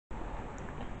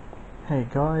Hey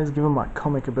guys, giving my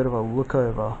comic a bit of a look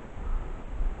over.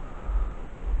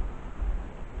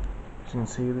 As you can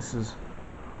see, this is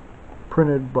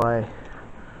printed by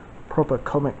proper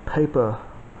comic paper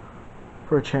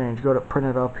for a change. Got it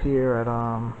printed up here at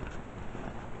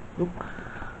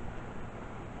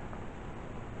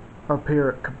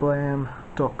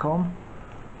kablam.com.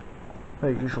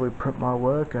 They usually print my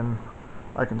work and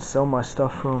I can sell my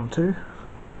stuff for them too.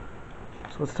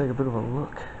 So let's take a bit of a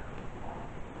look.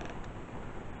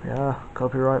 Yeah,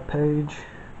 copyright page.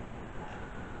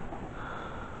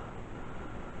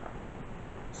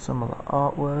 Some of the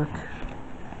artwork.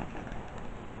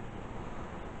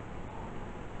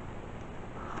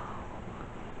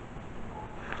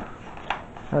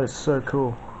 That is so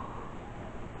cool.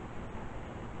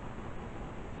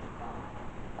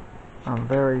 I'm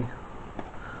very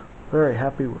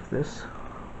happy with this.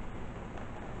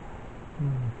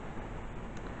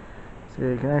 So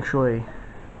you can actually,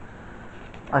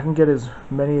 I can get as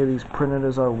many of these printed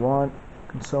as I want.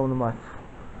 I can sell them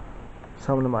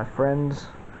to my friends,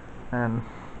 and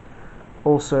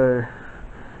also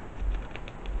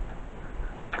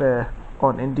they're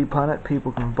on Indie Planet.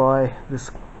 People can buy this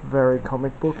very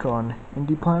comic book on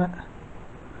Indie Planet.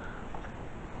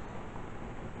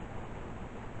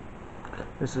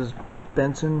 This is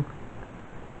Benson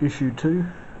issue 2.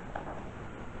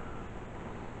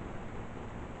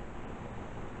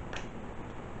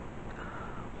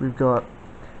 We've got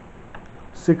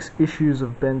 6 issues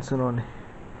of Benson on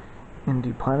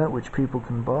Indie Planet, which people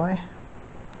can buy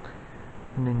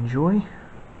and enjoy.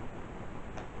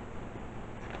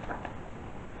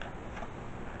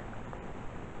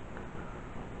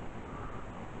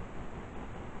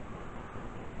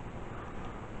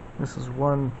 This is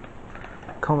one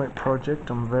comic project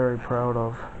I'm very proud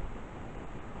of.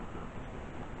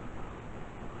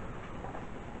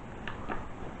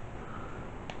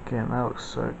 Again, that looks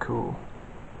so cool.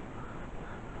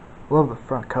 Love the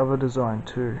front cover design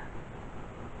too.